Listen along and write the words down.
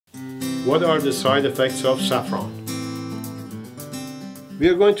What are the side effects of saffron? We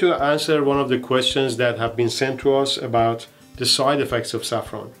are going to answer one of the questions that have been sent to us about the side effects of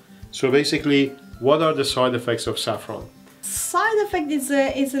saffron. So basically, what are the side effects of saffron? Side effect is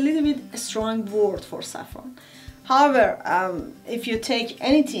a little bit a strong word for saffron. However, if you take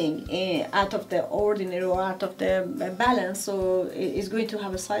anything out of the ordinary or out of the balance, so it's going to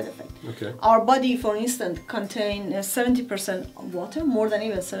have a side effect. Okay. Our body, for instance, contains 70% water, more than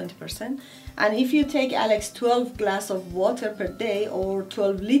even 70%. And if you take, Alex, 12 glasses of water per day or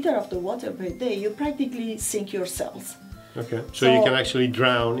 12 liters of the water per day, you practically sink your cells. Okay, so you can actually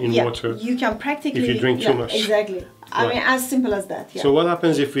drown in water. You can practically, if you drink too much. Exactly. I mean, as simple as that. Yeah. So what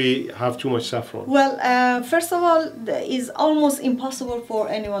happens if we have too much saffron? Well, first of all, it's almost impossible for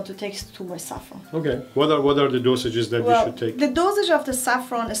anyone to take too much saffron. Okay. What are the dosages that we should take? The dosage of the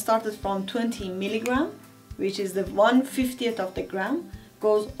saffron started from 20 milligram, which is the 1/50th of the gram,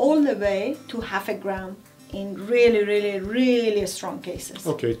 goes all the way to half a gram in really strong cases.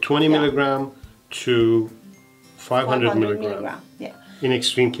 Okay, 20 milligram to 500 milligram. Yeah. In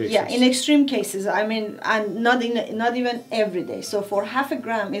extreme cases. Yeah, in extreme cases. I mean, and not even every day. So for half a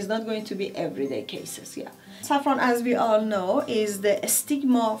gram is not going to be everyday cases. Yeah. Saffron, as we all know, is the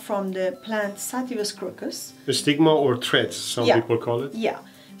stigma from the plant Sativus crocus. The stigma or threads, some people call it. Yeah.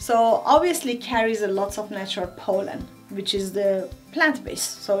 So obviously carries a lots of natural pollen, which is the plant base.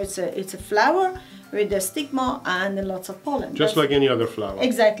 So it's a flower with the stigma and lots of pollen. Just like any other flower.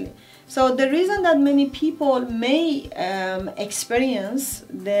 Exactly. So the reason that many people may experience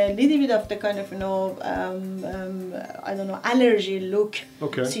the little bit of the kind of, I don't know, allergy look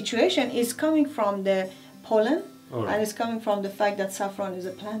situation is coming from the pollen. And it's coming from the fact that saffron is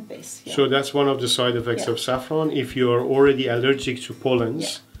a plant base. Yeah. So that's one of the side effects of saffron if you're already allergic to pollens.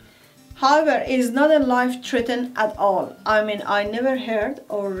 Yeah. However, it is not a life-threatening at all. I mean, I never heard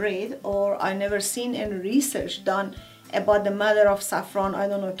or read or I never seen any research done about the matter of saffron, I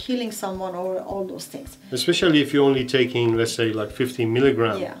don't know, killing someone or all those things. Especially if you're only taking, let's say, like 50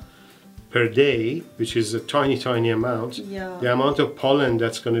 milligram per day, which is a tiny amount. Yeah. The amount of pollen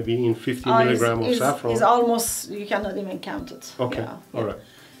that's going to be in 50 milligram of saffron is almost, you cannot even count it. Okay, Yeah. all right.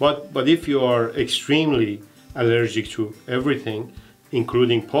 But if you are extremely allergic to everything,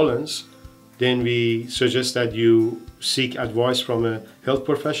 including pollens, then we suggest that you seek advice from a health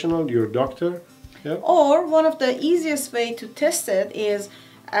professional, your doctor. Yeah. Or one of the easiest way to test it is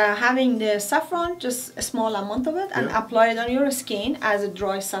having the saffron, just a small amount of it, and apply it on your skin as a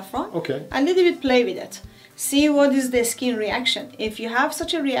dry saffron. Okay. And a little bit play with it. See what is the skin reaction. If you have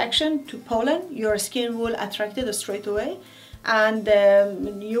such a reaction to pollen, your skin will attract it straight away, and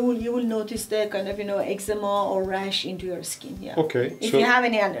you will notice the kind of eczema or rash into your skin. Yeah. Okay. If you have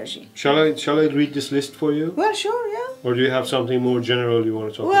any allergy. Shall I read this list for you? Well, sure. Yeah. Or do you have something more general you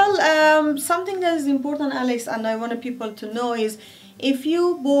want to talk about? Well, something that is important, Alex, and I want people to know is, if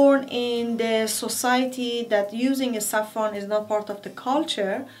you born in the society that using a saffron is not part of the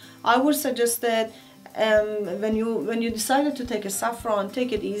culture, I would suggest that when you decided to take a saffron,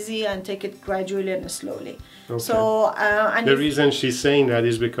 take it easy and take it gradually and slowly. Okay. So and the reason she's saying that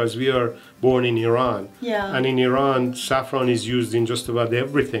is because we are born in Iran. Yeah. And in Iran, saffron is used in just about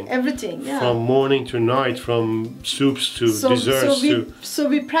everything. Everything, yeah. From morning to night, from soups to desserts So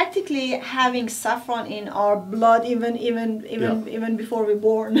we practically having saffron in our blood even before we're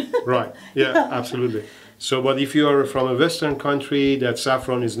born. Right. Yeah, absolutely. So, but if you are from a Western country that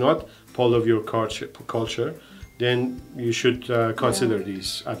saffron is not part of your culture, then you should consider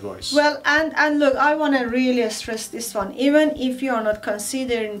these advice. Well, and look, I want to really stress this one. Even if you are not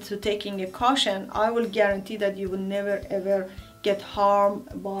considering to taking a caution, I will guarantee that you will never ever get harmed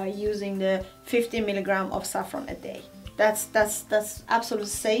by using the 50 milligram of saffron a day. That's absolutely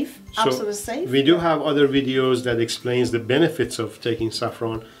safe. Absolutely safe. We do have other videos that explains the benefits of taking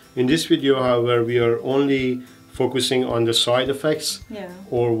saffron. In this video, however, we are only focusing on the side effects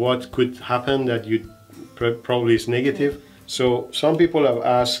or what could happen that you probably is negative. So some people have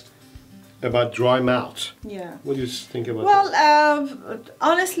asked about dry mouth. Yeah. What do you think about that? Well,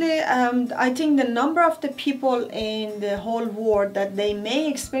 honestly, I think the number of the people in the whole world that they may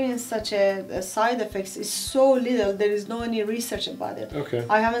experience such a side effects is so little. There is no any research about it. Okay.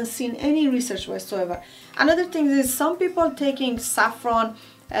 I haven't seen any research whatsoever. Another thing is some people taking saffron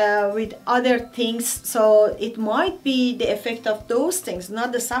with other things, so it might be the effect of those things,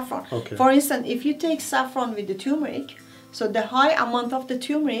 not the saffron. Okay. For instance, if you take saffron with the turmeric, So the high amount of the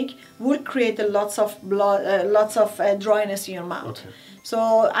turmeric will create lots of blood, lots of dryness in your mouth. Okay.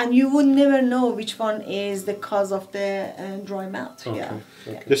 So, and you would never know which one is the cause of the dry mouth. Okay. Yeah.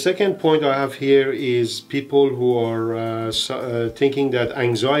 Okay. Yeah. The second point I have here is people who are thinking that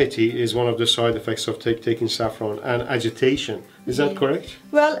anxiety is one of the side effects of taking saffron, and agitation. Is that correct?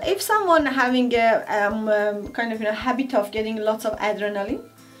 Well, if someone having a kind of habit of getting lots of adrenaline,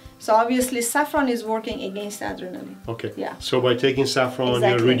 so obviously saffron is working against adrenaline. Okay. Yeah. So by taking saffron,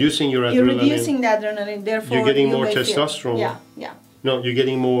 Exactly. you're reducing your adrenaline. You're reducing the adrenaline, therefore you're getting you more may feel- testosterone. Yeah, yeah. No, you're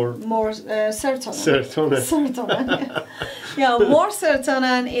getting more Serotonin. serotonin. Serotonin. Yeah, more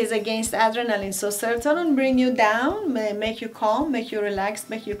serotonin is against adrenaline. So serotonin bring you down, make you calm, make you relaxed,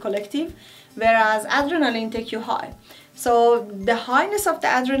 make you collective, whereas adrenaline take you high. So the highness of the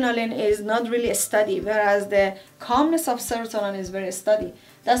adrenaline is not really a study, whereas the calmness of serotonin is very study.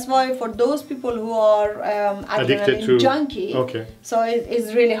 That's why for those people who are adrenaline junkie, okay. so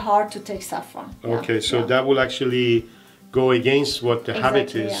it's really hard to take saffron. Okay, Yeah, so yeah. that will actually go against what the habit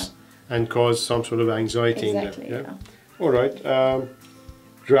Exactly, is yeah. and cause some sort of anxiety Exactly, in there. yeah. All right.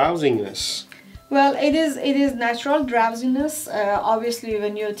 Drowsiness. Well, it is natural drowsiness. Obviously,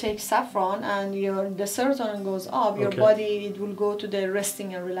 when you take saffron and the serotonin goes up, your Okay. body it will go to the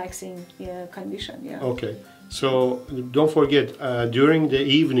resting and relaxing condition. Yeah. Okay. So don't forget, during the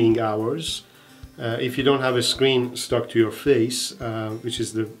evening hours, if you don't have a screen stuck to your face, which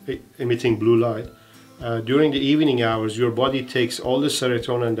is the emitting blue light, during the evening hours, your body takes all the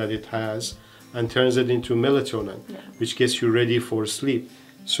serotonin that it has and turns it into melatonin, which gets you ready for sleep.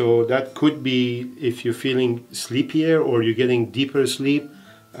 So that could be if you're feeling sleepier or you're getting deeper sleep,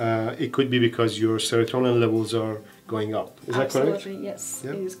 it could be because your serotonin levels are going up. Is that correct? Absolutely, yes,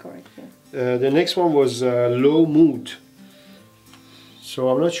 Yeah. it is correct. Yeah. The next one was low mood. So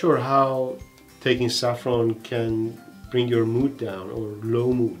I'm not sure how taking saffron can bring your mood down or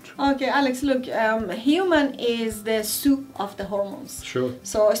low mood. Okay, Alex, look, human is the soup of the hormones. Sure.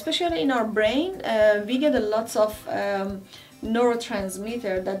 So especially in our brain, we get a lots of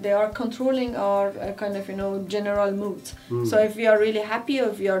neurotransmitter that they are controlling our kind of general mood. So if we are really happy, or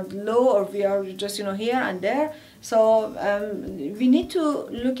if we are low, or if we are just here and there, so we need to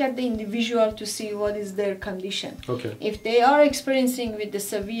look at the individual to see what is their condition. Okay. If they are experiencing with the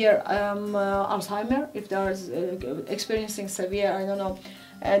severe Alzheimer, if they are experiencing severe, I don't know,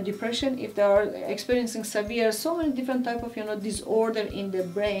 depression, if they are experiencing severe, so many different type of disorder in the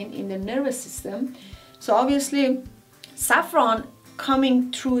brain, in the nervous system. So obviously saffron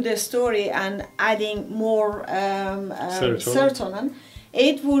coming through the story and adding more serotonin,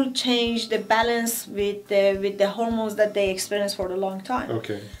 it will change the balance with the hormones that they experience for a long time.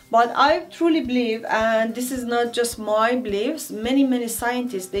 Okay. But I truly believe, and this is not just my beliefs, many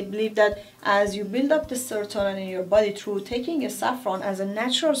scientists, they believe that as you build up the serotonin in your body through taking a saffron as a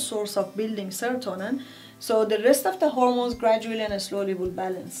natural source of building serotonin, so the rest of the hormones gradually and slowly will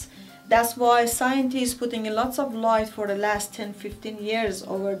balance. That's why scientists putting lots of light for the last 10-15 years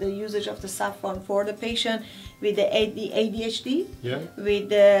over the usage of the saffron for the patient with the ADHD, with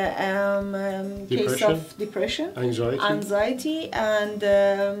the case of depression, anxiety, and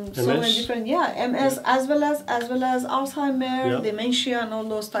so many different MS, as well as Alzheimer, dementia, and all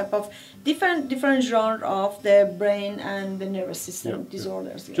those type of different genre of the brain and the nervous system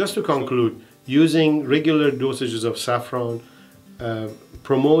disorders. Just to conclude, using regular dosages of saffron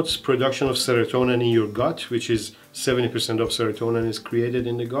promotes production of serotonin in your gut, which is 70% of serotonin is created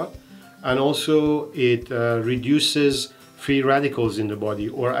in the gut, and also it reduces free radicals in the body,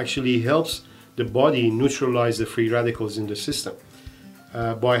 or actually helps the body neutralize the free radicals in the system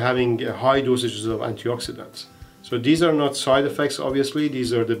by having high dosages of antioxidants. So these are not side effects, obviously,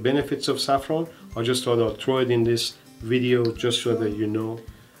 these are the benefits of saffron. I just thought I'll throw it in this video just so that you know.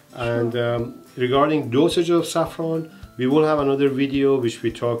 And regarding dosage of saffron, we will have another video which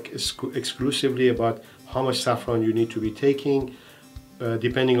we talk exclusively about how much saffron you need to be taking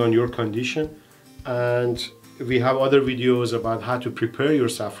depending on your condition, and we have other videos about how to prepare your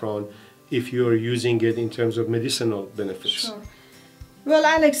saffron if you are using it in terms of medicinal benefits. Sure. Well,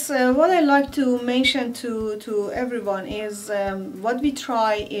 Alex, what I like to mention to everyone is what we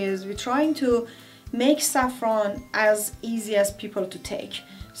try is we're trying to make saffron as easy as people to take.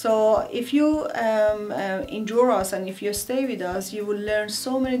 So if you endure us and if you stay with us, you will learn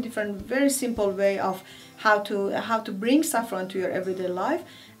so many different, very simple way of how to bring saffron to your everyday life,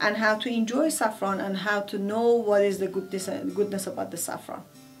 and how to enjoy saffron, and how to know what is the goodness about the saffron.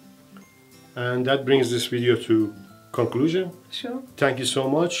 And that brings this video to conclusion. Sure. Thank you so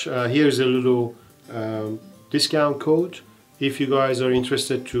much. Here's a little discount code. If you guys are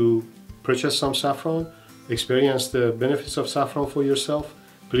interested to purchase some saffron, experience the benefits of saffron for yourself,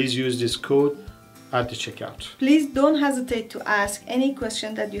 please use this code at the checkout. Please don't hesitate to ask any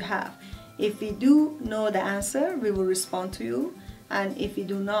question that you have. If we do know the answer, we will respond to you. And if we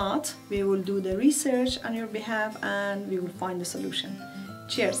do not, we will do the research on your behalf and we will find the solution.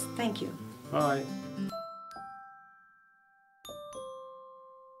 Cheers. Thank you. Bye.